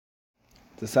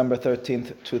December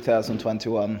 13th,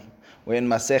 2021. We're in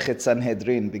Masechet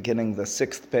Sanhedrin, beginning the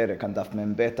 6th perek on Daf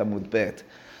Mem Bet Amud Bet.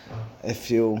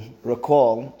 If you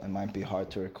recall, it might be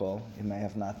hard to recall, you may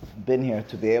have not been here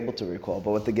to be able to recall, but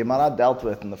what the Gemara dealt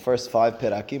with in the first 5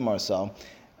 perakim or so,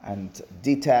 and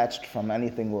detached from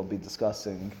anything we'll be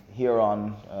discussing here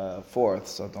on forth,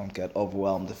 so don't get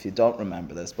overwhelmed if you don't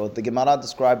remember this. But what the Gemara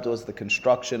described was the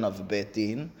construction of a Beit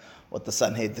Din, what the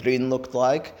Sanhedrin looked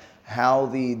like, how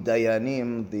the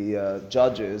Dayanim, the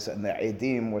judges, and the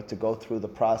Edim were to go through the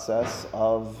process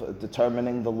of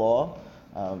determining the law,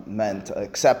 meant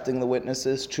accepting the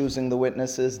witnesses, choosing the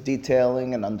witnesses,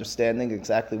 detailing and understanding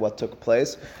exactly what took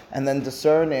place, and then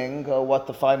discerning what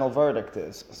the final verdict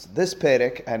is. So this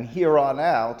perek, and here on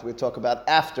out, we talk about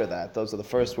after that. Those are the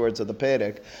first words of the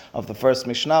perek, of the first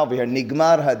Mishnah over here,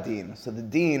 Nigmar Hadin. So the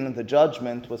din, the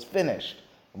judgment, was finished.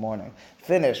 Good morning.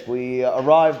 Finished. We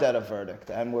arrived at a verdict,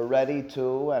 and we're ready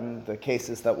to, and the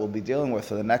cases that we'll be dealing with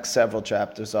for the next several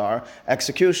chapters are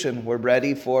execution. We're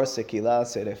ready for Sekila,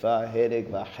 Serefa, Hedig,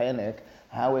 Vahenek.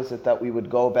 How is it that we would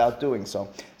go about doing so?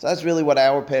 So that's really what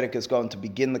our perek is going to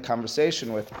begin the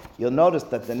conversation with. You'll notice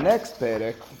that the next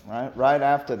perek, right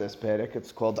after this perek,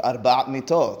 it's called Arba'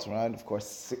 Mitot, right? Of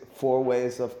course, 4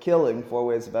 ways of killing, 4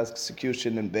 ways of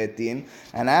execution in Beit Din.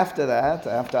 And after that,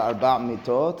 after Arba'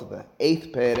 Mitot, the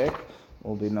 8th perek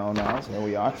will be known as, here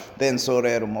we are, Ben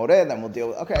Sorer Umoreh, then we'll deal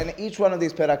with, okay, and each one of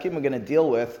these perakim we're going to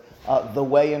deal with the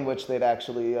way in which they'd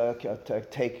actually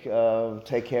take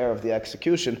care of the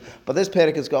execution. But this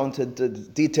perek is going to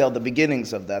detail the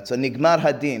beginnings of that. So Nigmar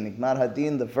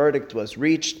Hadin, the verdict was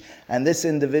reached, and this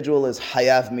individual is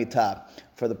Hayav Mitah.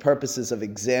 For the purposes of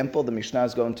example, the Mishnah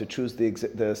is going to choose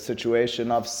the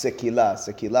situation of Sekila.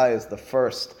 Sekila is the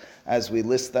first, as we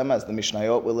list them, as the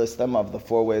Mishnayot will list them, of the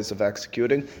 4 ways of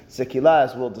executing. Sekila,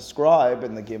 as we'll describe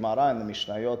in the Gemara and the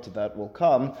Mishnayot that will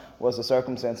come, was a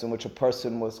circumstance in which a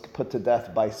person was put to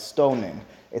death by stoning.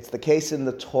 It's the case in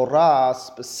the Torah,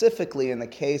 specifically in the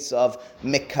case of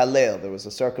Mekalel. There was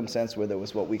a circumstance where there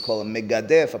was what we call a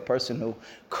Megadef, a person who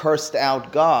cursed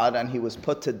out God, and he was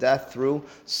put to death through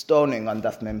stoning. On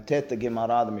Daf Memtet, the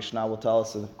Gemara, the Mishnah will tell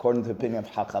us, according to the opinion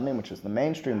of Hakamim, which is the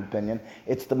mainstream opinion,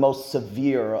 it's the most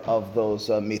severe of those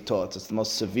mitot. It's the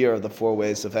most severe of the 4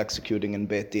 ways of executing in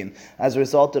Beit Din. As a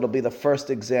result, it'll be the first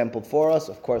example for us.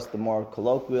 Of course, the more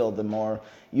colloquial, the more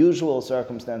usual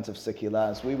circumstance of Sekila,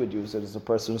 as we would use it, as a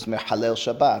person who's Mehalel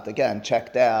Shabbat. Again,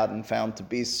 checked out and found to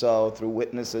be so through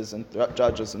witnesses and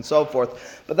judges and so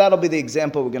forth. But that'll be the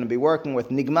example we're going to be working with.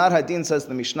 Nigmar Hadin, says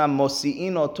the Mishnah,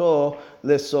 Mosi'in oto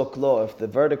lesoklo. If the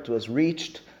verdict was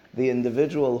reached, the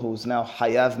individual who's now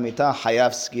Hayav Mitah,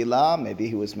 Hayav Skila, maybe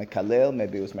he was Mekalel,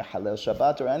 maybe he was Mehalel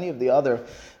Shabbat, or any of the other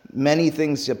many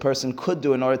things a person could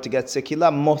do in order to get Sekila,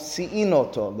 Mosi'in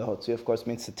oto. The Hotzi, of course,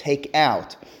 means to take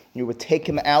out. You would take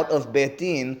him out of Beit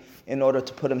Din in order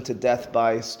to put him to death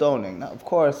by stoning. Now, of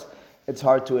course, it's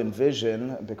hard to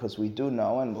envision, because we do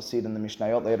know, and we'll see it in the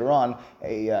Mishnayot later on,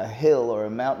 a hill or a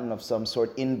mountain of some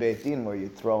sort in Beit Din where you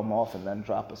throw him off and then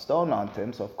drop a stone onto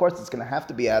him. So, of course, it's going to have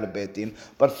to be out of Beit Din.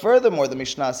 But furthermore, the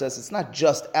Mishnah says it's not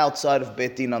just outside of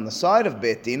Beit Din, on the side of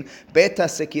Beit Din. Beta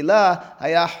Sekila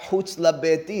haya chutz la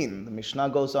Beit Din. The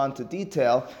Mishnah goes on to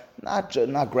detail,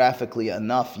 not graphically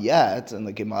enough yet, and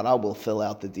the Gemara will fill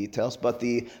out the details, but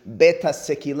the Beta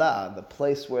Sekila, the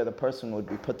place where the person would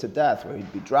be put to death, where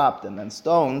he'd be dropped and then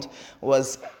stoned,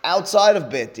 was outside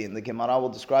of Beit Din. The Gemara will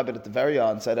describe it at the very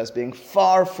onset as being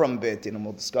far from Beit Din, and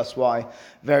we'll discuss why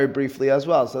very briefly as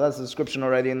well. So that's the description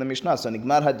already in the Mishnah. So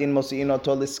Nigmar Hadin Mosi'in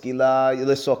oto l'skila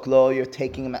l'soklo, you're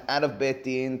taking him out of Beit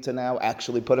Din to now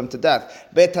actually put him to death.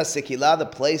 Beta Sekila, the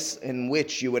place in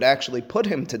which you would actually put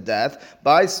him to death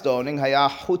by stoning, haya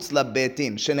chutz la Beit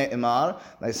Din. Shne'emar,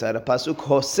 they said a pasuk,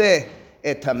 Hoseh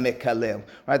et ha-mekalel.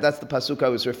 Right, that's the pasuk I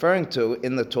was referring to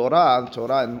in the Torah.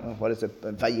 Torah, what is it?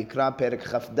 Vayikra perek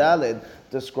chaf daled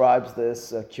describes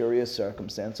this curious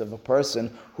circumstance of a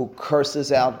person who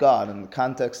curses out God in the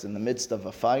context, in the midst of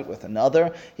a fight with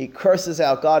another. He curses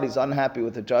out God. He's unhappy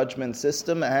with the judgment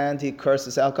system, and he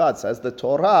curses out God. Says the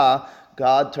Torah,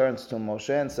 God turns to Moshe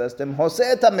and says to him,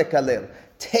 Hoseh et ha-mekalel.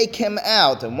 Take him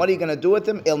out. And what are you going to do with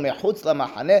him? Il mechutz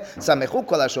lamachaneh, samechu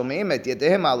kol hashomeim et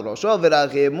yedehem al rosho,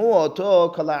 v'raghemu oto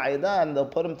kol ha'edah, and they'll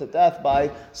put him to death by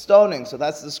stoning. So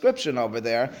that's the description over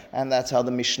there, and that's how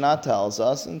the Mishnah tells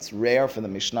us. And it's rare for the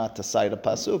Mishnah to cite a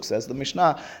pasuk, says the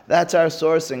Mishnah. That's our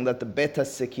sourcing, that the Beta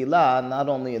Sekila, not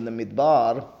only in the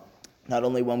Midbar, not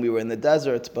only when we were in the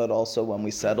desert, but also when we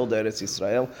settled Eretz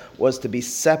Yisrael, was to be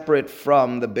separate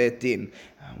from the Beit Din.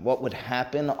 what would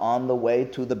happen on the way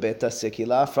to the Beit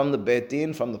HaSikila, from the Beit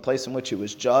Din, from the place in which he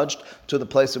was judged, to the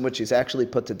place in which he's actually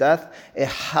put to death.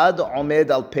 Ehad omed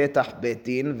al petach Beit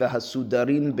Din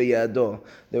v'hasudarin biyado.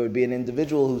 There would be an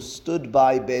individual who stood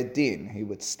by Beit Din. He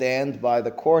would stand by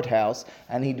the courthouse,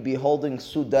 and he'd be holding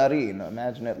sudarin.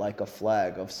 Imagine it like a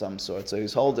flag of some sort. So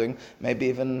he's holding, maybe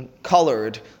even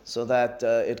colored, so that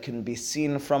it can be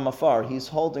seen from afar. He's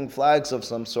holding flags of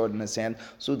some sort in his hand.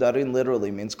 Sudarin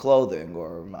literally means clothing,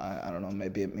 or I don't know,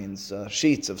 maybe it means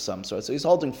sheets of some sort. So he's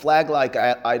holding flag-like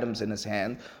items in his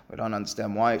hand. We don't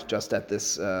understand why just at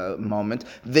this moment.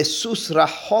 V'sus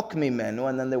rachok mimenu,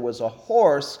 and then there was a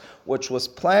horse which was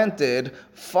planted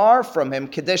far from him,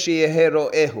 kadesh yehe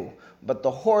ro'ehu. But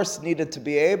the horse needed to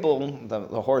be able,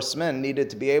 the horseman needed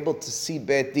to be able to see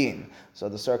Beit Din. So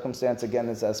the circumstance again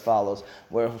is as follows.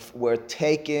 We're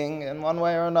taking, in one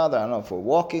way or another, I don't know if we're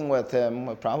walking with him,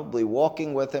 we're probably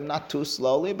walking with him, not too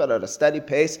slowly, but at a steady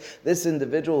pace. This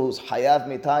individual who's Hayav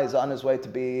Mitah is on his way to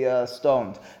be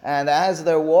stoned. And as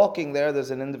they're walking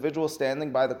there's an individual standing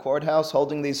by the courthouse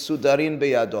holding these Sudarin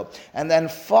biyado. And then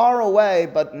far away,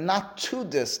 but not too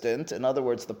distant, in other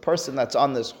words, the person that's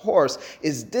on this horse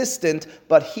is distant,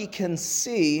 but he can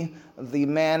see the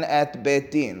man at Beit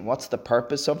Din. What's the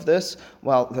purpose of this?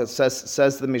 Well, it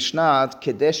says the Mishnah,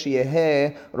 Kedesh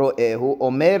yehe ro'ehu,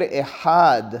 Omer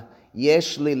ehad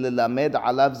yesh li lelamed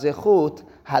alav zechut,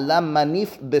 halam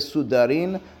manif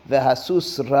besudarin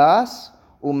vehasus ras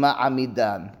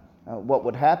uma'amidan. What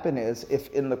would happen is, if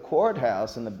in the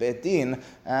courthouse, in the Beit Din,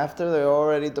 after they're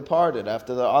already departed,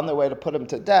 after they're on their way to put him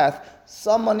to death,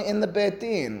 someone in the Beit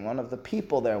Din, one of the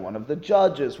people there, one of the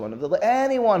judges,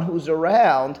 anyone who's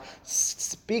around,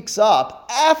 speaks up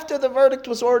after the verdict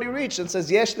was already reached and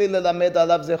says, Yesh li lelamed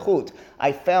alav zechut.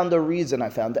 I found a reason, I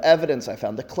found evidence, I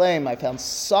found a claim, I found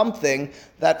something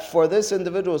that for this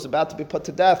individual who's about to be put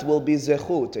to death will be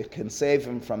zechut. It can save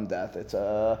him from death. It's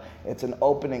an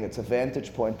opening, it's a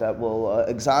vantage point that will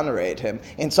exonerate him.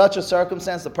 In such a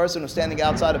circumstance, the person who's standing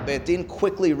outside of Beit Din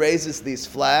quickly raises these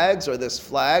flags, or this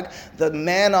flag. The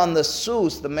man on the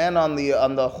sus, the man on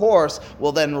the horse,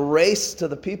 will then race to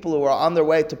the people who are on their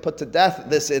way to put to death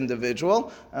this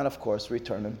individual, and of course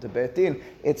return him to Beit Din.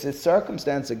 It's a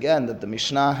circumstance, again, that the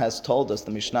Mishnah has told us.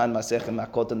 The Mishnah in Masechet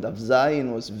Makot and Daf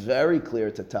Zayin was very clear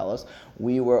to tell us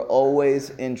we were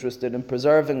always interested in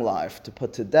preserving life. To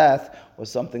put to death was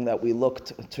something that we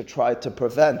looked to try to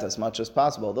prevent as much as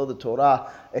possible. Although the Torah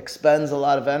expends a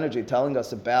lot of energy telling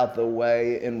us about the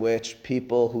way in which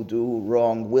people who do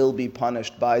wrong will be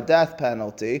punished by death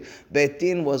penalty, Beit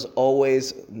Din was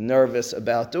always nervous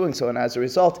about doing so. And as a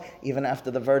result, even after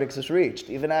the verdict is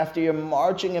reached, even after you're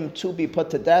marching him to be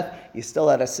put to death, you still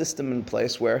had a system in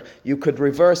place where you could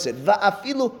reverse it.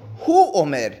 Va'afilu hu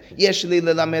omer, yesh li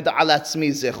lelamed al atzmi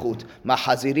zechut,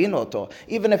 mahazirin oto.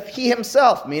 Even if he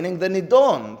himself, meaning the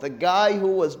nidon, the guy who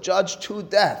was judged to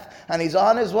death, and he's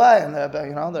on his way, and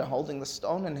they're holding the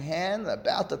stone in hand, they're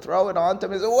about to throw it onto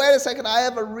him. He says, wait a second, I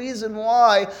have a reason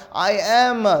why I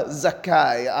am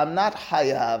zakai. I'm not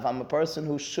hayav. I'm a person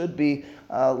who should be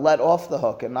let off the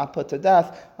hook and not put to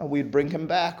death. We'd bring him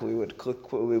back. We would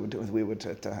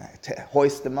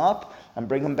hoist him up and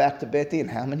bring him back to Beit Din.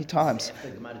 How many times?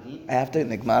 After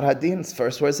Nigmar Hadin,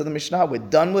 first words of the Mishnah. We're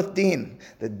done with Din.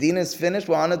 The Din is finished.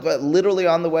 We're on it, literally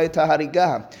on the way to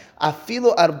Harigah.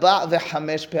 Afilu arba'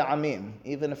 ve'chamesh pe'amim.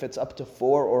 Even if it's up to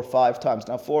 4 or 5 times.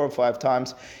 Now, 4 or 5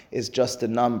 times is just a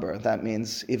number. That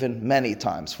means even many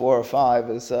times. 4 or 5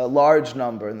 is a large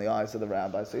number in the eyes of the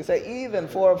rabbis. So you say even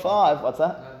 4 or 5. What's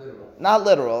that? Not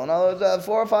literal. In other words,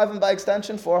 4 or 5, and by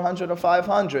extension, 400 or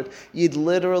 500. You'd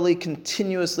literally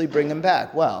continuously bring him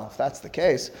back. Well, if that's the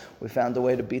case, we found a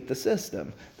way to beat the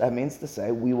system. That means to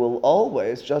say we will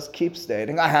always just keep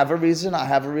stating, I have a reason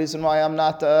why I'm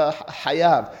not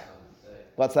hayav.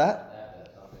 What's that?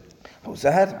 Who's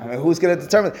that? I mean, who's going to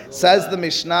determine? Says the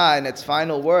Mishnah in its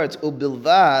final words,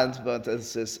 ubilvad, but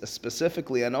this is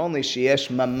specifically and only sheyesh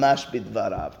mamash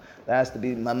bidvarav. There has to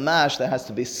be mamash, there has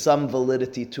to be some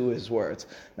validity to his words.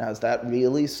 Now, is that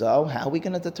really so? How are we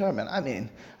going to determine? I mean,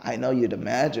 I know you'd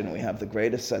imagine we have the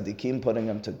greatest tzaddikim putting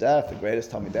him to death, the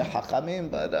greatest talmidei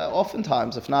hachamim, but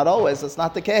oftentimes, if not always, that's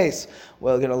not the case.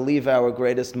 We're going to leave our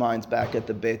greatest minds back at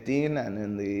the Beit Din and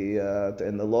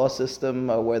in the law system,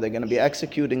 where they're going to be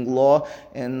executing law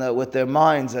with their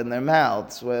minds and their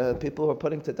mouths. Where people who are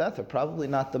putting to death are probably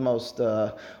not the most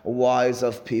wise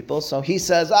of people. So he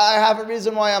says, I have a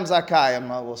reason why I'm zakai. Zakai. And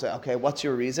we'll say, okay, what's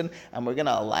your reason? And we're going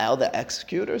to allow the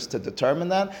executors to determine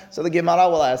that. So the Gemara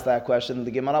will ask that question.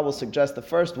 The Gemara will suggest the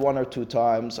first one or two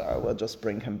times, we'll just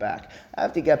bring him back.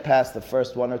 After you get past the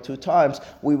first one or two times,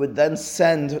 we would then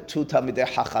send two Talmidei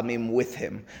Hachamim with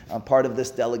him. Part of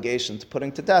this delegation to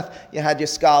putting to death, you had your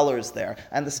scholars there.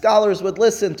 And the scholars would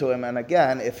listen to him. And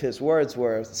again, if his words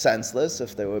were senseless,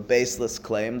 if they were baseless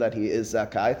claim that he is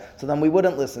Zakai, so then we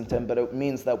wouldn't listen to him, but it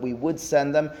means that we would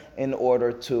send them in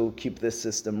order to keep this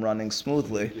system running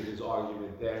smoothly. His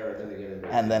argument there,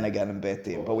 and then again in Beit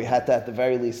Din. But we had to, at the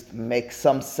very least, make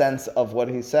some sense of what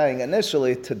he's saying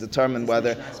initially to determine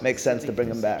whether it makes sense to bring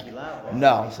him back.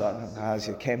 No, so as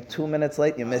you came 2 minutes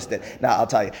late, you missed it. Now I'll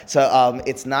tell you. So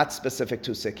it's not specific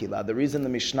to Sekila. The reason the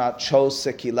Mishnah chose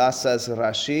Sekila, says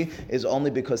Rashi, is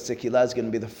only because Sekila is going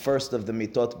to be the first of the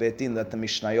mitot Beit Din that the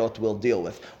Mishnayot will deal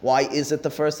with. Why is it the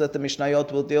first that the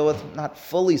Mishnayot will deal with? Not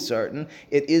fully certain.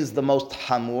 It is the most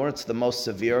hamur, it's the most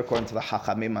severe according to the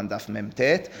Hachamim and Daf Mem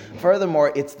Tet.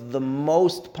 Furthermore, it's the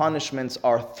most punishments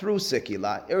are through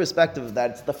Sekila. Irrespective of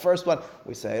that, it's the first one.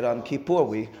 We say it on Kippur.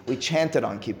 We chant it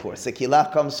on Kippur.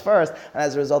 Sekila comes first, and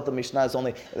as a result, the Mishnah is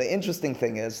only. The interesting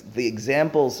thing is the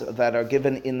examples that are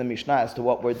given in the Mishnah as to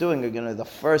what we're doing are going to be the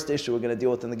first issue we're going to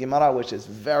deal with in the Gemara, which is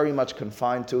very much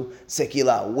confined to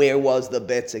Sekila. Where was the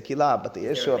Bet Sekila? But the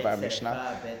issue of our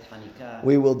Mishnah,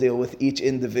 we will deal with each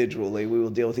individually.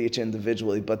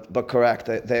 But correct.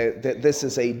 This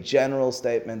is a general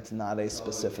statement, not a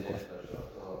specific one.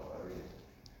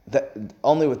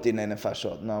 Only with Dinei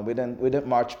Nefashot. No, we didn't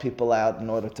march people out in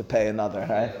order to pay another,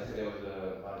 right?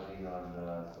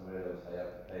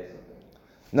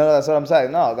 No, that's what I'm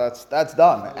saying. No, that's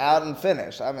done. Out and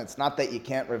finished. I mean, it's not that you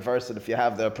can't reverse it if you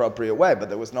have the appropriate way, but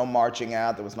there was no marching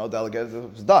out, there was no delegate,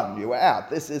 it was done. You were out.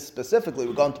 This is specifically,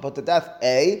 we're going to put to death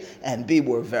A, and B,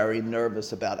 we're very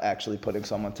nervous about actually putting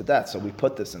someone to death, so we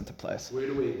put this into place. Where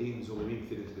do Eidim Zolimim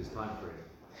fit into this time frame?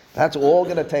 That's all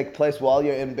going to take place while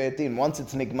you're in Beit Din. Once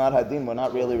it's Nigmar Hadin, we're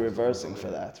not really reversing for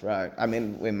that, right? I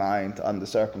mean, we mind under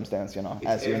circumstance,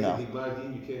 as you know. Nigmar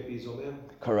Hadin, you can't be Zomim?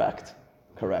 Correct.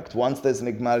 Once there's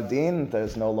Nigmar Din,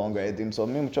 there's no longer Eidim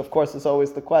Zomim, which of course is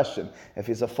always the question. If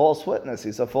he's a false witness,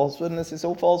 he's a false witness.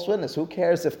 Who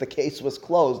cares if the case was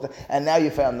closed and now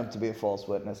you found him to be a false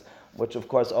witness? Which of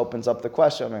course opens up the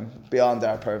question, beyond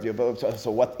our purview. But so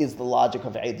what is the logic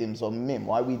of Eidim Zomim?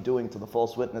 Why are we doing to the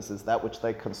false witnesses that which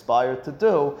they conspired to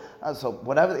do? So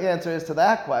whatever the answer is to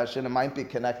that question, it might be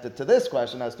connected to this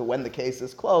question as to when the case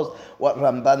is closed. What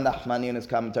Ramban Nachmani in his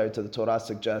commentary to the Torah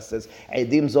suggests is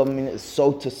Eidim Zomim is,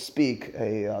 so to speak,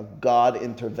 a God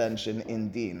intervention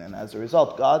in Din. And as a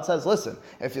result, God says, listen,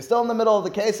 if you're still in the middle of the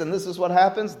case and this is what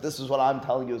happens, this is what I'm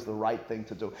telling you is the right thing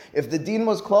to do. If the Din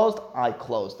was closed, I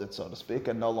closed it, so to speak,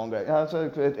 and no longer,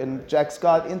 so it injects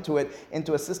God into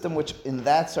a system which in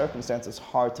that circumstance is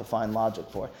hard to find logic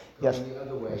for. Yes? Going the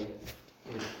other way,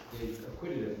 if they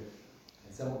acquitted him and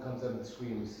someone comes up and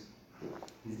screams,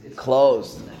 it's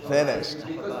closed, finished.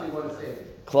 Because they want to save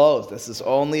it. Closed. This is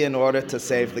only in order to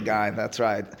save the guy. That's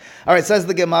right. All right, says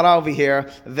the Gemara over here,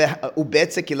 right,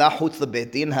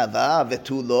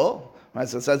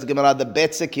 so it says the Gemara, the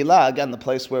Bet Sekila, again, the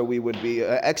place where we would be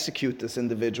execute this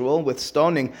individual with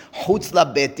stoning, Chutz la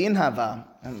Bet Din hava.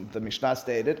 And the Mishnah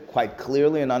stated quite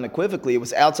clearly and unequivocally, it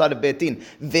was outside of Beit Din.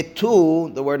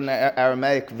 Vitu, the word in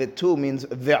Aramaic, vitu means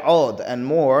ve'od, and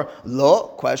more, lo,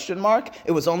 question mark.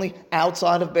 It was only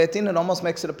outside of Beit Din. It almost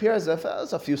makes it appear as if it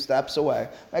was a few steps away.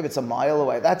 Maybe it's a mile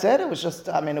away. That's it. It was just,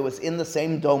 it was in the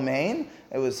same domain.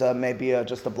 It was maybe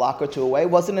just a block or two away.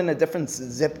 Wasn't in a different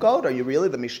zip code. Are you really?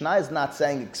 The Mishnah is not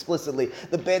saying explicitly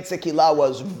the Beit Sekila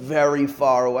was very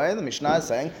far away. The Mishnah is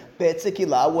saying Beit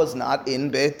Sekila was not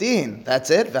in Beit Din. That's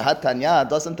it. V'hatanya,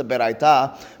 doesn't the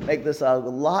Beraita make this a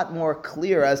lot more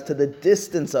clear as to the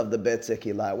distance of the Beit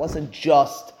Sekila? It wasn't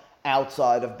just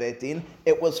outside of Beit Din.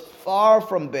 It was far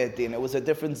from Beit Din. It was a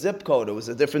different zip code. It was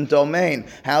a different domain.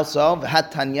 How so?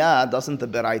 V'hatanya, doesn't the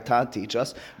Beraita teach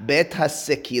us? Beit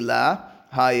HaSekila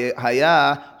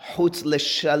haya chutz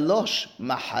l'shalosh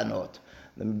mahanot.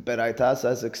 The Beraita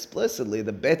says explicitly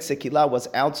the Bet Sekila was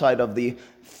outside of the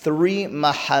 3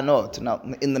 mahanot. Now,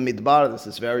 in the Midbar, this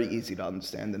is very easy to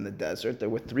understand. In the desert, there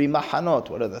were 3 mahanot.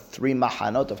 What are the 3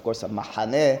 mahanot? Of course, a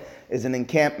mahaneh is an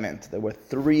encampment. There were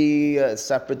 3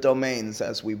 separate domains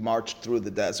as we marched through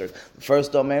the desert. The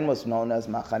first domain was known as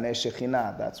Machaneh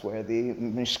Shekhinah. That's where the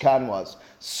Mishkan was.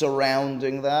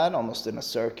 Surrounding that, almost in a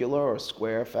circular or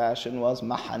square fashion, was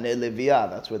Machaneh Leviah.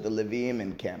 That's where the Leviim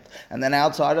encamped. And then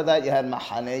outside of that, you had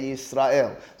Machaneh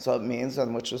Yisrael. So it means,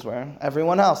 and which is where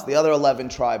everyone else, the other 11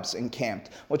 tribes encamped,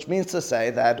 which means to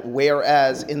say that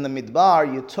whereas in the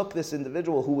Midbar you took this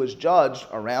individual who was judged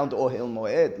around Ohel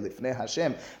Moed, Lifnei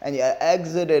Hashem, and you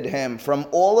exited him from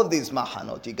all of these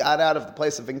mahanot, you got out of the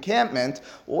place of encampment,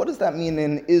 well, what does that mean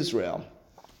in Israel?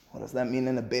 What does that mean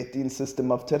in a Beit Din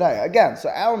system of today? Again, so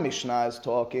our Mishnah is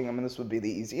talking, this would be the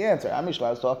easy answer. Our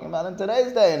Mishnah is talking about in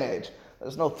today's day and age.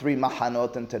 There's no 3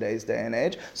 mahanot in today's day and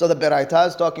age. So the Beraita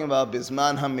is talking about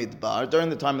Bisman HaMidbar,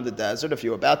 during the time of the desert, if you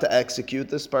were about to execute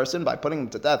this person by putting him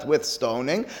to death with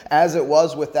stoning, as it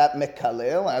was with that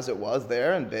Mekalel, as it was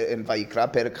there in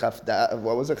Vayikra, Perek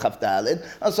Chavdalid.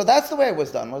 So that's the way it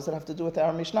was done. What does it have to do with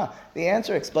our Mishnah? The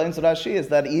answer, explains Rashi, is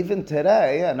that even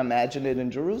today, and imagine it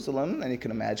in Jerusalem, and you can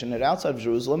imagine it outside of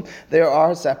Jerusalem, there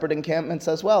are separate encampments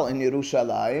as well. In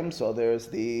Yerushalayim, so there is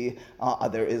the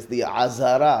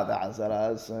Azara. The Azara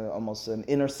is almost an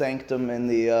inner sanctum in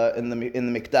the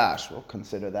Mikdash. We'll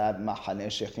consider that Machaneh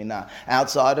Shekhinah.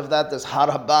 Outside of that, there's Har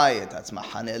HaBayit. That's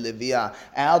Machaneh Leviah.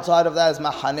 Outside of that is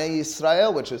Machaneh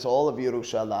Yisrael, which is all of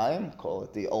Yerushalayim. Call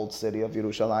it the old city of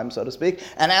Yerushalayim, so to speak.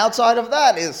 And outside of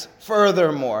that is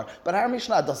furthermore. But our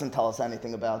Mishnah doesn't tell us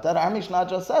anything about that. Our Mishnah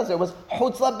just says it was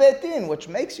Chutz LaBeit Din, which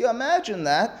makes you imagine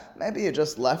that maybe you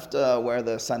just left where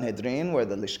the Sanhedrin, where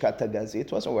the Lishkat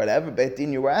HaGazit was, or whatever Beit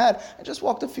Din you were at, and just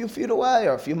walked a few feet away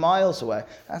or a few miles away.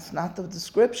 That's not the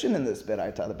description in this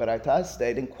Beraita. The Beraita is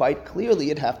stating quite clearly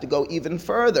you'd have to go even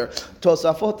further.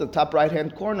 Tosafot, the top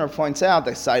right-hand corner, points out,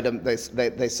 they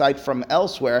cite from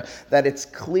elsewhere, that it's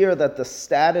clear that the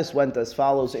status went as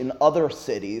follows. In other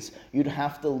cities, you'd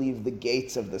have to leave the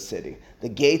gates of the city. The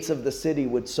gates of the city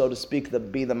would, so to speak,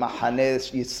 be the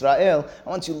Machaneh Yisrael. And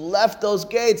once you left those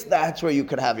gates, that's where you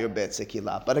could have your Beit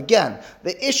Sekilah. But again,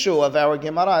 the issue of our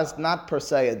Gemara is not per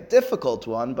se a difficult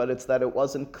one, but it's that it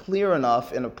wasn't clear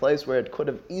enough in a place where it could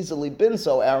have easily been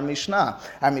so. Our Mishnah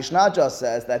just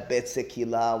says that Beit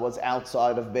Sekilah was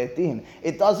outside of Beit Din.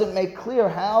 It doesn't make clear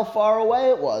how far away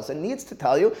it was. It needs to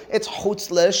tell you it's Chutz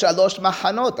LeShalosh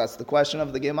Machanot. That's the question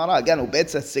of the Gemara. Again, Beit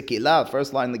Sekilah,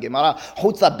 first line of the Gemara,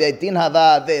 Chutz LaBeit Din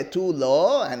hava ve'tu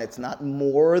lo, and it's not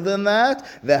more than that.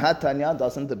 Ve'hatanya,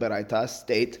 doesn't the Beraita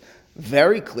state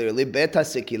very clearly, Beit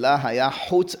HaSekilah haya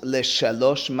chutz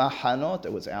leShalosh Machanot.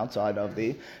 It was outside of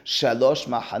the Shalosh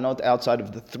Machanot, outside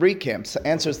of the 3 camps.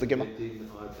 Answers the Gemara. At the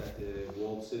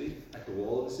walled city, at the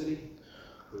wall of the city,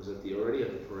 or was it already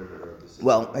at the perimeter of the city?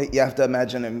 Well, you have to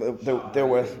imagine there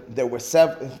were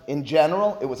several. In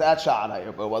general, it was at Sha'ar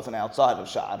HaIr, but it wasn't outside of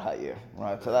Sha'ar HaIr,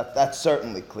 right? So that's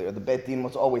certainly clear. The Beit Din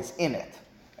was always in it.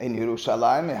 In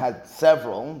Yerushalayim, it had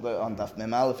several. On Daf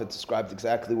Mem Aleph, it described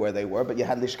exactly where they were. But you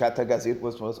had Lishkat HaGazit,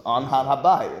 was on Har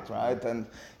HaBayit, right? And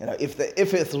if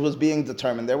it was being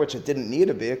determined there, which it didn't need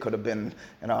to be, it could have been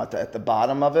at the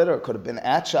bottom of it, or it could have been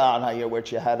at Sha'ar HaIr,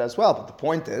 which you had as well. But the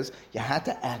point is, you had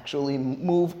to actually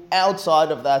move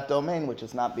outside of that domain, which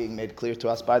is not being made clear to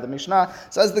us by the Mishnah.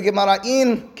 Says the Gemara,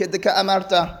 in kedika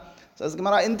amarta. Says the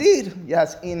Gemara, indeed,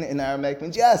 yes. In Aramaic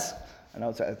means yes. I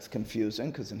know it's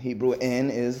confusing because in Hebrew, in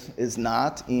is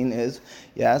not, in is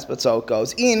yes, but so it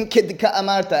goes. In kidka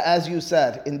amarta, as you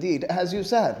said, indeed, as you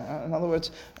said. In other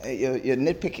words, you're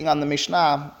nitpicking on the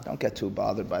Mishnah. Don't get too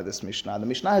bothered by this Mishnah. The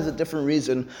Mishnah has a different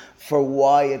reason for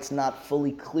why it's not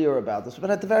fully clear about this.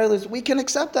 But at the very least, we can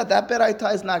accept that. That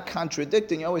Beraita is not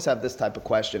contradicting. You always have this type of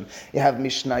question. You have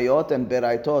Mishnayot and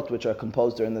Beraitot, which are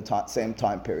composed during the same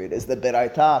time period. Is the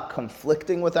Beraita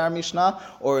conflicting with our Mishnah,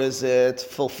 or is it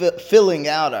filling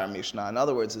out our Mishnah? In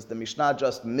other words, is the Mishnah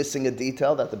just missing a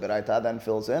detail that the Beraita then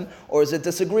fills in, or is it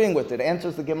disagreeing with it?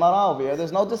 Answers the Gemara over here.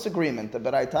 There's no disagreement. The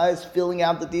Beraita is filling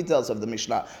out the details of the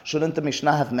Mishnah. Shouldn't the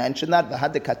Mishnah have mentioned that? And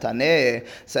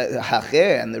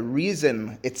the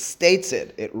reason it states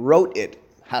it wrote it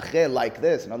like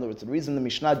this. In other words, the reason the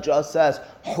Mishnah just says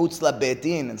Chutz LaBeit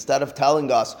Din instead of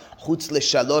telling us Chutz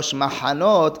LeShalosh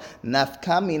Machanot,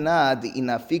 nafka mina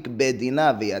di'inafik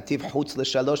bedina ve'yativ Chutz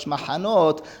LeShalosh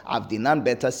Machanot avdinan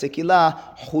Beit HaSekilah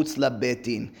Chutz LaBeit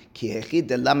Din ki hechi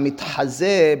de la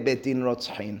mitchazeh Beit Din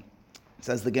rotzchin.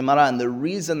 Says the Gemara, and the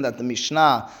reason that the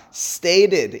Mishnah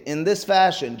stated in this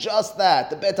fashion, just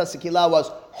that, the Beit HaSekilah was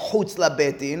Chutz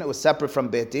LaBeit Din, it was separate from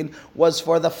Beit Din, was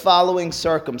for the following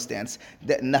circumstance.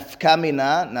 Nafka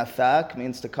mina, nafak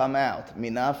means to come out,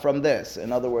 mina from this.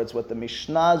 In other words, what the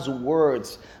Mishnah's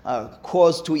words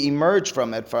caused to emerge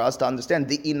from it for us to understand,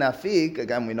 the inafik,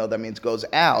 again we know that means goes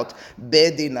out,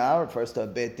 bedina refers to a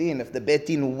Beit Din. If the Beit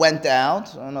Din went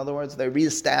out, in other words, they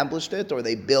reestablished it or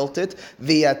they built it,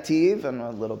 viativ, and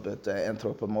a little bit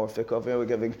anthropomorphic over here, we're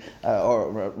giving,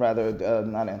 or rather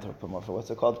not anthropomorphic, what's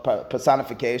it called?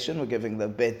 Personification occupation. We're giving the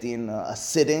Beit Din a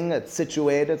sitting. It's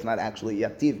situated. It's not actually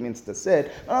yativ, means to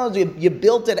sit. No, you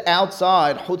built it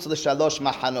outside. Chutz l'shalosh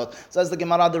machanot. Says the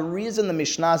Gemara, the reason the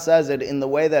Mishnah says it in the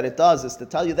way that it does is to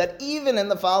tell you that even in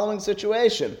the following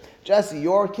situation, Jesse,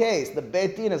 your case, the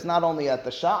Beit Din is not only at the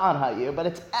Sha'ar Ha'ir, but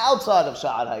it's outside of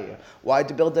Sha'ar Ha'ir. Why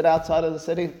to build it outside of the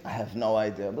city? I have no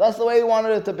idea. But that's the way he wanted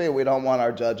it to be. We don't want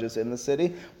our judges in the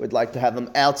city. We'd like to have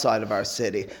them outside of our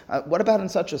city. What about in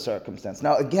such a circumstance?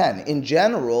 Now, again, in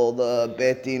general, the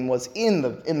Beit Din was in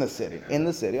the city. In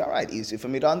the city, all right, easy for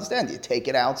me to understand. You take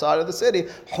it outside of the city.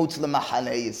 Chutz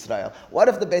l'machanei Yisrael. What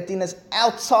if the Beit Din is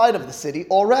outside of the city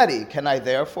already? Can I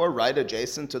therefore write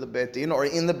adjacent to the Beit Din or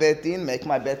in the Beit Din, make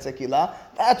my Bet Sekilah?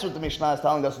 That's what the Mishnah is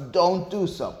telling us. Don't do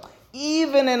so.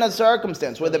 Even in a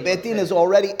circumstance where the Beit Din is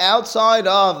already outside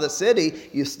of the city,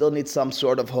 you still need some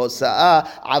sort of hosa'ah.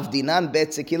 Avdinan Bet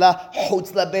Sekilah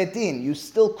chutz la-Beit Din. You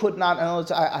still could not.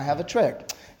 I have a trick.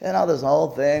 There's a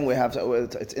whole thing.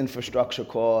 It's infrastructure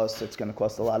costs. It's going to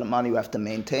cost a lot of money. We have to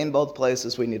maintain both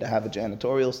places. We need to have a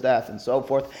janitorial staff and so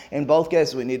forth. In both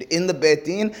cases, we need in the Beit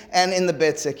Din and in the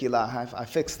Bet Sekilah. I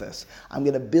fixed this. I'm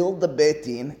going to build the Beit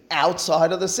Din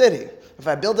outside of the city. If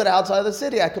I build it outside of the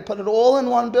city, I could put it all in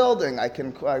one building. I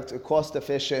can cost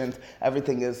efficient.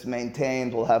 Everything is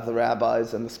maintained. We'll have the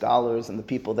rabbis and the scholars and the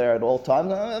people there at all times.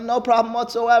 No problem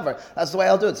whatsoever. That's the way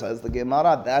I'll do it. Says the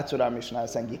Gemara. That's what our Mishnah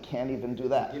is saying. You can't even do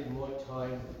that. Give more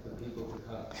time for people to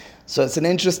come. So it's an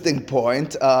interesting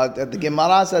point. The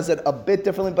Gemara says it a bit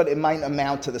differently, but it might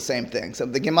amount to the same thing. So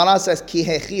the Gemara says, Ki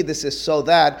hechi, this is so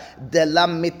that de la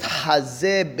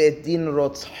mithaze Beit Din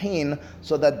rotzhin,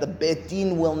 so that the Beit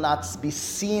Din will not be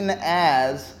seen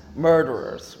as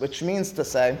murderers, which means to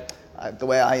say, the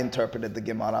way I interpreted the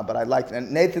Gemara, but I like it.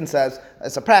 And Nathan says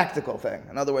it's a practical thing.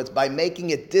 In other words, by making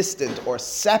it distant or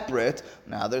separate,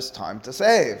 now there's time to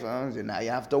save. Now you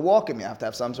have to walk him. You have to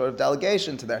have some sort of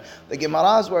delegation to there. The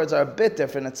Gemara's words are a bit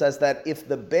different. It says that if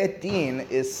the Beit Din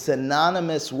is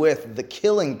synonymous with the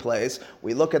killing place,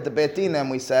 we look at the Beit Din and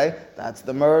we say, that's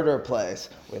the murder place.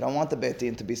 We don't want the Beit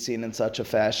Din to be seen in such a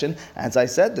fashion. As I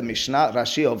said, the Mishnah,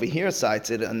 Rashi over here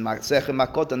cites it, and Masechet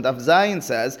Makot and Daf Zayin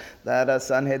says that a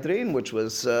Sanhedrin, which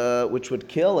would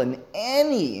kill in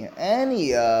any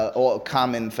or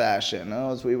common fashion.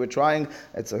 As we were trying,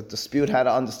 it's a dispute how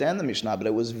to understand the Mishnah, but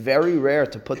it was very rare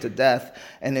to put to death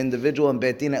an individual in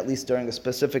Beit Din, at least during a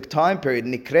specific time period.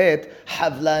 Nikret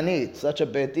Havlanit. Such a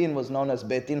Beit Din was known as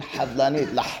Beit Din Havlanit.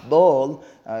 Lahbol,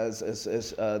 as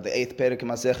the 8th Perek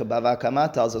Masechet Bava Kama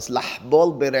tells us,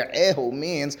 Lahbol Bere'ehu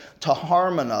means to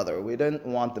harm another. We didn't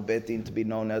want the Beit Din to be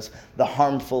known as the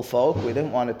harmful folk. We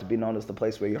didn't want it to be known as the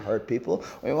place where you hurt people.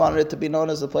 We wanted it to be known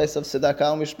as the place of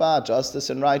tzedakah and mishpat, justice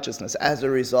and righteousness. As a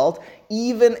result,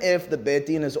 even if the Beit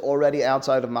Din is already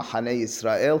outside of Machaneh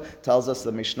Yisrael, tells us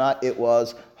the Mishnah, it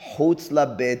was chutz la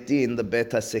Beit Din, the Bet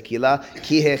HaSekilah,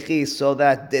 ki hechi, so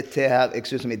that de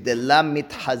la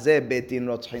mithaze Beit Din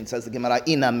rotzhin, says the Gemara,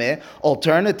 iname.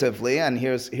 Alternatively, and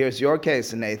here's your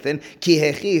case, Nathan, ki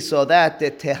hechi, so that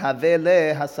de tehave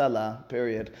le hasala,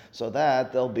 period. So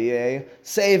that there'll be a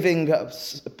saving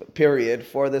period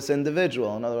for this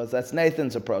individual. In other words, that's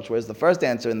Nathan's approach, whereas the first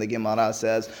answer in the Gemara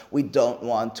says, we don't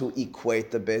want to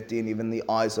equate the Beit Din, even in the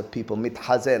eyes of people,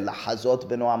 mithaze, lahazot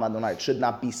b'noam Adonai, it should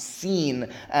not be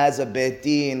seen as a Beit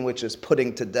Din which is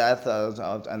putting to death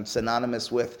and synonymous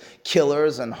with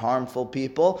killers and harmful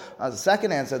people. The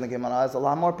second answer in the Gemara is a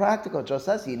lot more practical. It just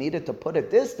says you needed to put it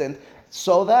distant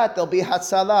so that there'll be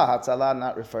hatzalah. Hatzalah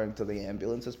not referring to the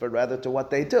ambulances, but rather to what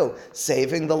they do,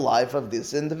 saving the life of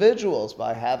these individuals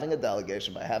by having a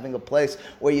delegation, by having a place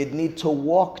where you'd need to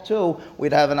walk to,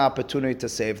 we'd have an opportunity to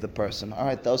save the person. All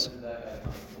right, those.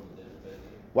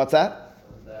 What's that?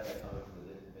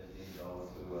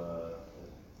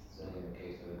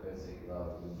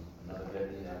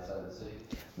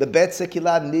 The Bet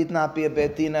Sekilah need not be a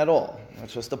Beit Din at all.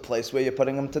 It's just a place where you're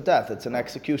putting them to death. It's an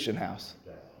execution house.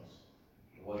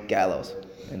 Gallows,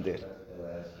 indeed.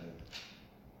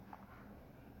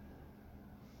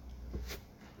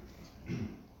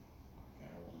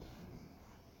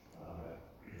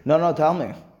 No, tell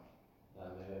me.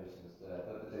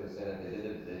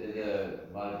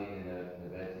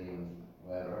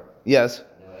 Yes.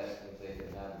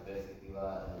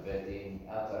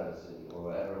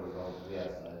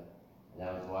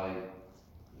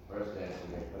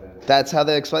 That's how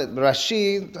they explain.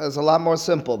 Rashi is a lot more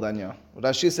simple than you.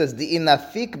 Rashi says, "Di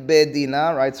inafik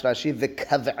bedina," writes Rashi,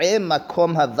 "v'kav'e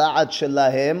makom hava'ad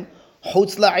shelahem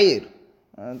chutz la'ir."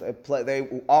 And they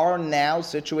are now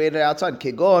situated outside.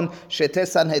 כגון שתי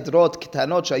סנהדרות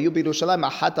קטנות שהיו בירושלים,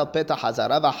 אחת על פתח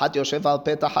הזרה ואחת יושב על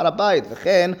פתח הר הבית.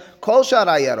 וכן כל שאר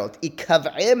העיירות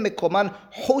יקבעי מקומן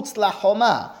חוץ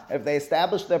לחומה. If they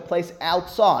establish their place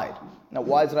outside. Now,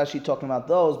 why is Rashi talking about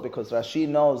those? Because Rashi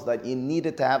knows that you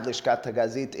needed to have Lishkat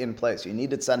Hagazit in place. You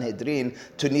needed Sanhedrin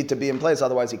to need to be in place,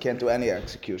 otherwise you can't do any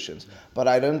executions. But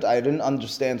I didn't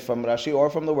understand from Rashi or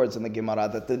from the words in the Gemara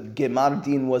that the Gemar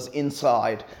Din was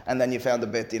inside and then you found the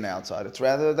Bet Din outside. It's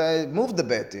rather they moved the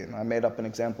Bet Din. I made up an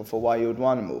example for why you would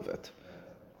want to move it.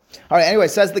 All right, anyway,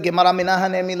 says the Gemara,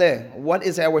 Minahane Mileh. What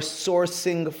is our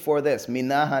sourcing for this?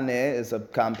 Minahane is a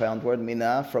compound word.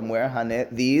 Mina, from where? Hane,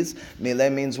 these.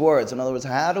 Mileh means words. In other words,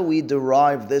 how do we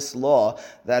derive this law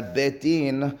that Bet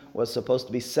Din was supposed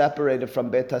to be separated from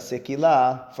Bet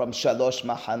HaSekila from Shalosh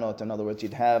Mahanot? In other words,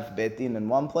 you'd have Bet Din in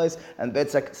one place, and Bet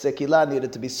HaSekila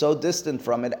needed to be so distant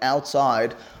from it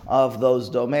outside of those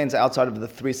domains, outside of the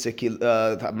three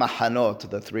Mahanot,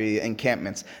 the three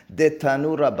encampments.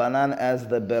 Detanu Rabbanan, as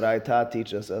the Beraita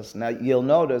teaches us. Now you'll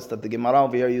notice that the Gemara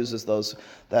over here uses those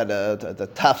the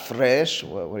tafresh.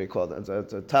 What do you call that?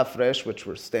 The tafresh, which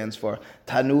stands for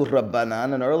Tanu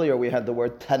Rabbanan. And earlier we had the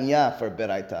word Tanya for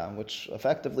Beraita, which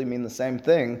effectively mean the same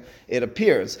thing. It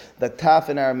appears that taf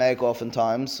in Aramaic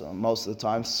oftentimes, most of the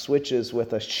time, switches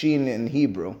with a shin in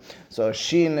Hebrew. So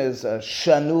shin is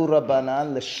Shanu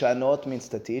Rabbanan. Leshanot means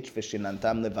to teach.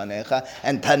 Vishinantam levanecha.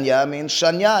 And Tanya means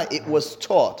Shanya. It was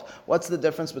taught. What's the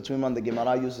difference between when the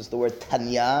Gemara uses the word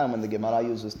Tanya and when the Gemara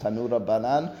uses Tanu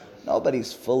Rabbanan?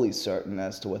 Nobody's fully certain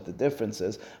as to what the difference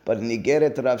is, but in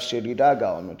Igeret Rav Shirira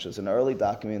Gaon, which is an early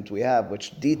document we have,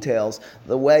 which details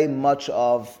the way much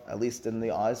of, at least in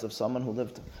the eyes of someone who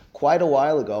lived quite a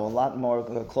while ago, a lot more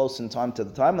close in time to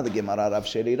the time of the Gemara, Rav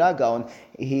Shirira Gaon,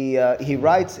 he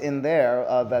writes in there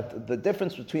that the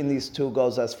difference between these two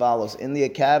goes as follows. In the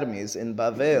academies in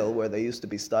Bavel, where they used to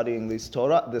be studying this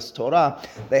Torah,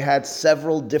 they had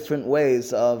several different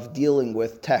ways of dealing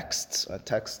with texts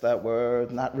that were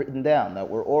not written down, that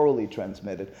were orally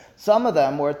transmitted. Some of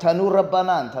them were Tanu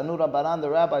Rabbanan. Tanu Rabbanan, the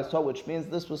rabbis taught, which means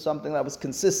this was something that was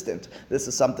consistent. This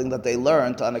is something that they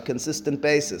learned on a consistent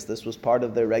basis. This was part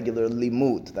of their regular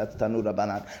limud. That's Tanu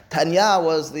Rabbanan. Tanya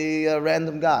was the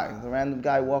random guy. The random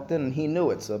guy walked in and he knew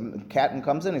it. So Captain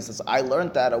comes in, he says, I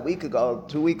learned that a week ago,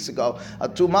 2 weeks ago,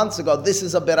 2 months ago. This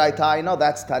is a Beraita. I know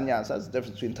that's Tanya. So that's the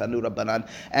difference between Tanu Rabbanan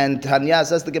and Tanya.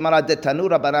 Says the Gemara, de Tanu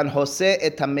Rabbanan hose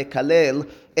et ha-mekalel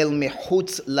el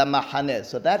mechutz lamachaneh.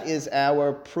 So that is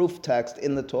our proof text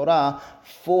in the Torah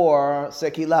for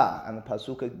Sekilah. And the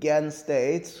Pasuk again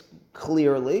states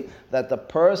clearly that the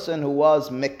person who was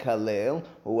Mekalel,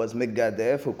 who was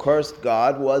Megadef, who cursed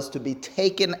God, was to be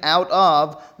taken out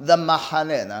of the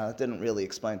Machaneh. Now, that didn't really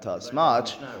explain to us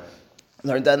much.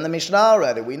 Learned that in the Mishnah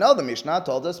already. We know the Mishnah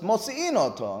told us Mosi'in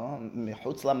oto.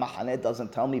 Mechutz lamachaneh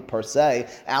doesn't tell me per se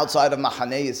outside of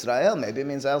Machaneh Yisrael. Maybe it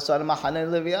means outside of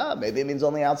Machaneh Leviah. Maybe it means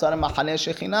only outside of Machaneh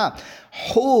Shekhinah.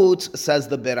 Chutz, says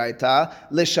the Beraita,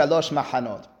 l'shalosh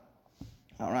machanot.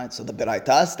 All right, so the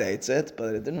Beraita states it,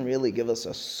 but it didn't really give us a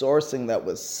sourcing that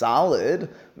was solid.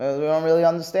 We don't really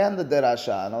understand the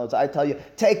derasha. In other words, I tell you,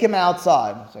 take him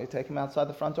outside. So you take him outside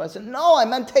the front door. I said, no, I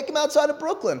meant take him outside of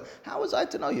Brooklyn. How was I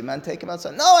to know? You meant take him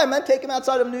outside? No, I meant take him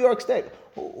outside of New York State.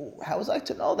 How was I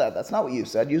to know that? That's not what you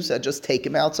said. You said just take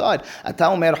him outside. Ata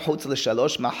omer chutz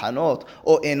l'shalosh machanot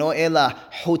o eno ela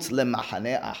chutz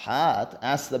lemachaneh achat.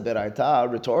 Ask the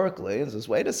Beraita rhetorically. He says,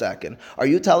 wait a second. Are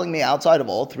you telling me outside of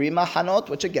all three machanot?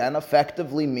 Which again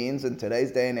effectively means in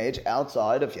today's day and age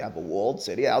outside, if you have a walled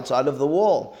city, outside of the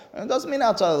wall. And it doesn't mean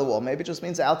outside of the wall. Maybe it just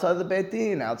means outside of the Beit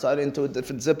Din, outside into a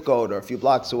different zip code or a few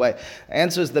blocks away.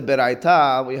 Answers the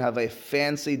Beraita. We have a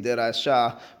fancy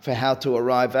derasha for how to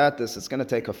arrive at this. It's going to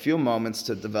take a few moments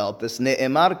to develop this.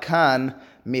 Ne'emar kan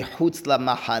mihutz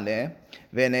lamachaneh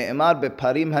ve'ne'emar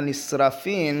beparim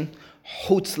hanisrafin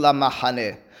chutz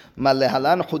lamachaneh.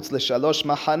 Malehalan chutz l'shalosh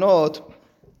machanot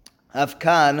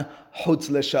avkan chutz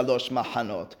l'shalosh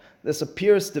machanot. This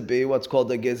appears to be what's called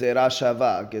the Gezerah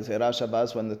Shava. Gezerah Shava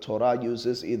is when the Torah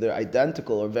uses either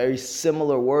identical or very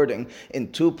similar wording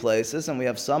in two places, and we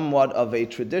have somewhat of a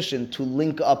tradition to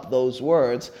link up those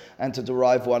words and to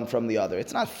derive one from the other.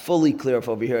 It's not fully clear if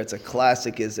over here it's a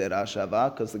classic Gezerah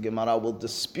Shava, because the Gemara will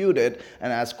dispute it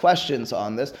and ask questions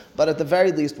on this, but at the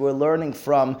very least we're learning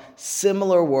from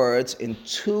similar words in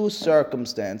two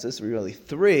circumstances, really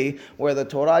three, where the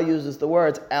Torah uses the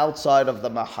words outside of the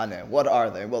Machaneh. What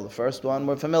are they? Well, the first one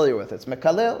we're familiar with. It's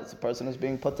Mekalel. It's a person who's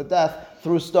being put to death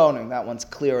through stoning. That one's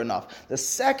clear enough. The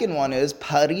second one is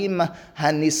Parim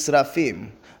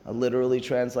Hanisrafim, literally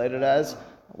translated as,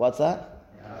 what's that?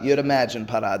 You'd imagine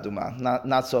paraduma,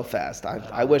 not so fast.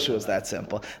 I wish it was that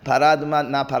simple. Paraduma,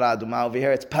 not paraduma. Over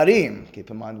here it's parim.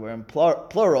 Keep in mind we're in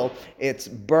plural. It's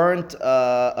burnt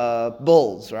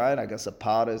bulls, right? I guess a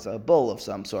par is a bull of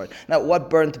some sort. Now, what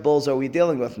burnt bulls are we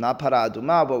dealing with? Not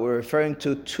paraduma, but we're referring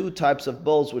to two types of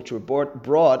bulls which were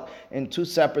brought in two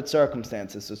separate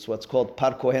circumstances. It's what's called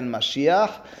par kohen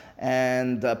Mashiach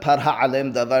and par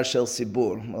ha'alem davar shel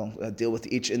sibur. We'll deal with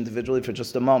each individually for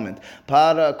just a moment.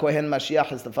 Par kohen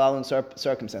Mashiach is the following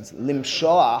circumstance.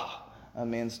 Limshoach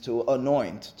means to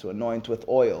anoint with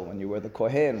oil. When you were the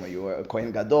Kohen, when you were a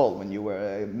Kohen Gadol, when you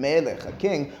were a Melech, a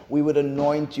king, we would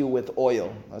anoint you with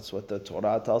oil. That's what the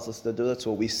Torah tells us to do. That's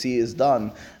what we see is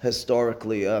done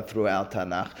historically throughout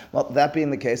Tanakh. Well, that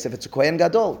being the case, if it's a Kohen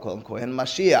Gadol, called Kohen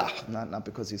Mashiach, not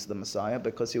because he's the Messiah,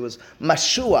 because he was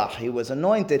Mashuach, he was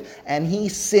anointed, and he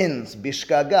sins,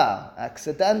 bishkaga,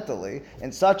 accidentally.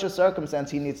 In such a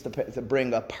circumstance, he needs to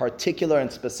bring a particular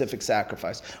and specific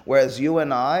sacrifice. Whereas you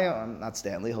and I, not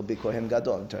Stanley, he'll be Kohen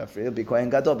Gadol. Jeffrey, he'll be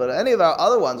Kohen Gadol. But any of our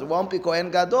other ones, it won't be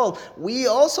Kohen Gadol. We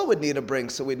also would need to bring,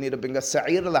 so we'd need to bring a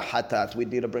Sa'ir Hatat.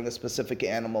 We'd need to bring a specific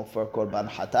animal for Korban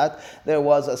Hatat. There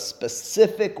was a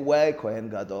specific way, Kohen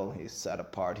Gadol, he's set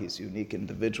apart, he's a unique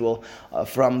individual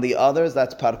from the others.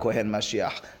 That's Par Kohen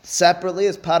Mashiach. Separately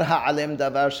is Par Ha'alem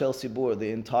Davar Shel Sibur. The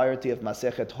entirety of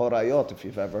Masechet Horayot, if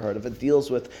you've ever heard of it,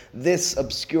 deals with this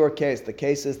obscure case. The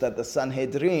case is that the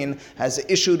Sanhedrin has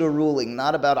issued a ruling,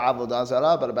 not about Avodah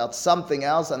Zarah, but about something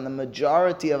else, and the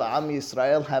majority of Am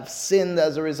Yisrael have sinned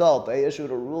as a result. They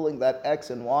issued a ruling that X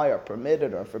and Y are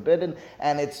permitted or forbidden,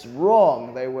 and it's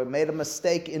wrong. They made a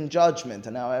mistake in judgment,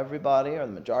 and now everybody, or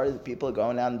the majority of the people, are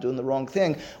going out and doing the wrong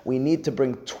thing. We need to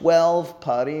bring 12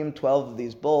 parim, 12 of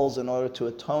these bulls, in order to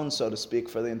atone, so to speak,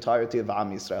 for the entirety of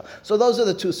Am Yisrael. So those are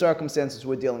the two circumstances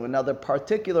we're dealing with. Now, they're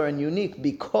particular and unique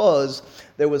because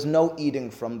there was no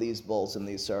eating from these bulls in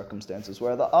these circumstances,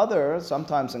 where the other,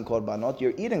 sometimes in Korbanot,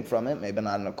 you're eating from it, maybe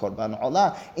not in a Korban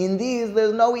Olah. In these,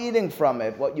 there's no eating from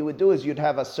it. What you would do is you'd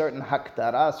have a certain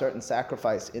haktara, a certain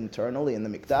sacrifice internally in the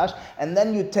Mikdash, and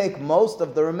then you'd take most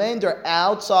of the remainder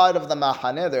outside of the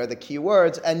Mahaneh, there are the key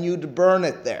words, and you'd burn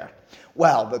it there.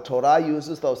 Well, the Torah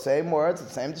uses those same words, the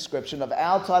same description of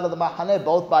outside of the Mahaneh,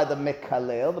 both by the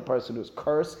Mekalel, the person who's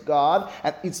cursed God,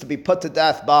 and needs to be put to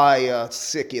death by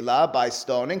Sikila, by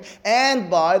stoning, and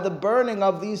by the burning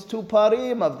of these two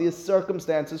parim, of these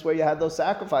circumstances where you had those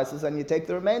sacrifices, and you take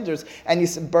the remainders, and you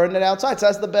burn it outside.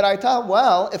 Says the Beraita,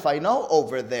 well, if I know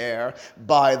over there,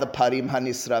 by the parim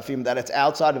hanisrafim, that it's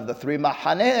outside of the three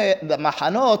Mahaneh, the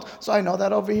Mahanot, so I know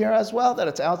that over here as well, that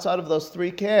it's outside of those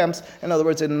three camps, in other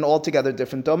words, in an altogether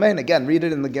different domain. Again, read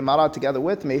it in the Gemara together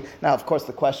with me. Now, of course,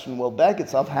 the question will beg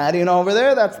itself, how do you know over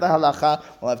there? That's the halacha.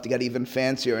 We'll have to get even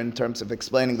fancier in terms of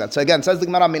explaining that. So again, says the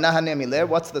Gemara,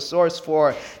 what's the source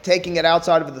for taking it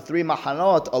outside of the three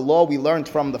mahanot? A law we learned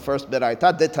from the first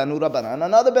beraita, de tanura banan,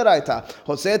 another beraita.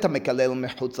 Hoseta mekalel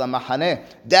mechutz mahane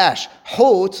dash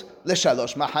chutz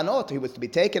l'shalosh mahanot. He was to be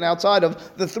taken outside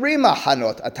of the three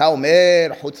mahanot. Ata omer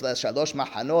chutz l'shalosh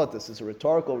mahanot. This is a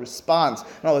rhetorical response.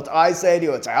 No, it's I say to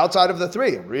you, it's outside of the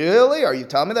three. Really? Are you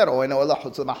telling me that? Oh, I know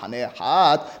chutz l'mahane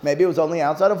hat. Maybe it was only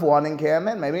outside of one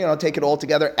encampment. Maybe take it all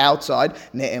together outside.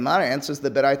 Ne'emar answers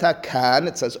the beraita kan.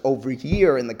 It says over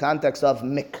here in the context of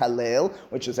mekalel,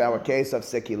 which is our case of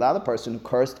Sekila, the person who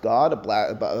cursed God,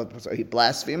 he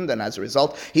blasphemed, and as a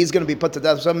result, he's going to be put to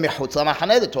death. So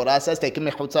the Torah says, take him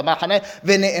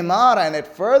and it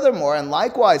furthermore, and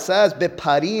likewise says,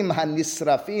 beparim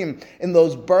hanisrafim, in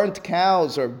those burnt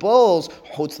cows or bulls,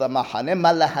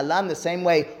 the same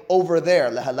way over there.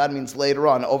 Lehalan means later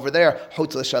on. Over there,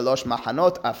 chutz l'shalosh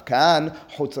mahanot, afkan,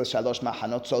 chutz l'shalosh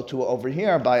mahanot. So too over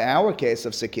here, by our case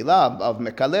of Sekila, of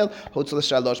Mekalel, chutz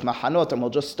l'shalosh mahanot. And we'll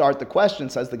just start the question,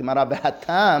 says the Gemara,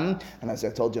 v'hatam, and as I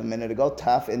told you a minute ago,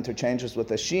 taf interchanges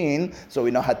with a sheen, so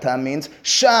we know hatam means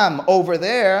sham, over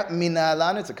there, mina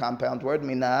lan, it's a compound word,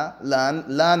 mina lan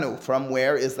lanu. From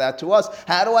where is that to us?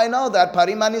 How do I know that?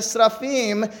 Parim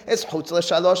hanisrafim is chutz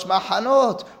l'shalosh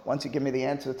mahanot. Once you give me the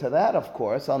answer to that, of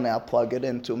course, I'll now plug it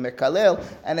into Mekalel,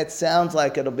 and it sounds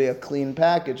like it'll be a clean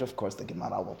package. Of course, the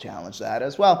Gemara will challenge that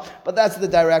as well, but that's the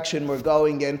direction we're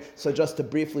going in. So just to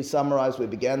briefly summarize, we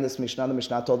began this Mishnah. The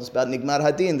Mishnah told us about Nigmar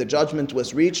Hadin. The judgment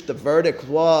was reached, the verdict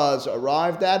was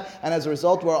arrived at, and as a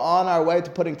result, we're on our way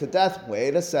to putting to death.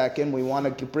 Wait a second, we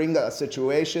want to bring a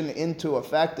situation into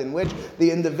effect in which the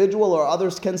individual or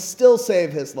others can still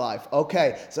save his life.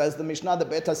 Okay, says the Mishnah, the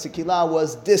Beit HaSikila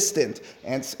was distant,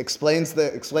 and explains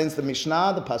the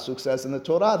Mishnah, the Pasuk says in the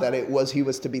Torah that he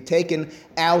was to be taken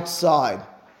outside.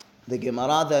 The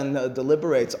Gemara then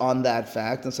deliberates on that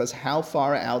fact and says, how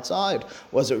far outside?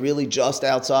 Was it really just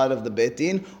outside of the Beit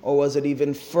Din, or was it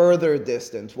even further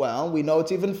distant? Well, we know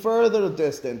it's even further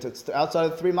distant. It's outside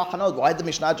of 3 Machanot. Why did the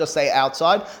Mishnah just say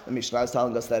outside? The Mishnah is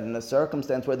telling us that in a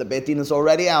circumstance where the Beit Din is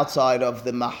already outside of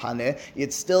the Machaneh,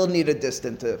 you'd still need a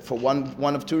distant for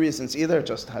one of two reasons. Either it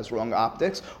just has wrong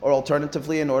optics, or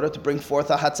alternatively, in order to bring forth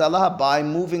a Hatzalah by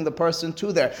moving the person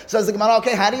to there. Says the Gemara,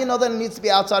 okay, how do you know that it needs to be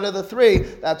outside of the 3?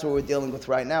 That's what we're dealing with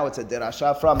right now. It's a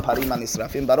derasha from Parim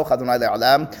Anisrafim. Baruch Adonai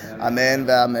Le'olam. Amen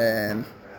ve'amen.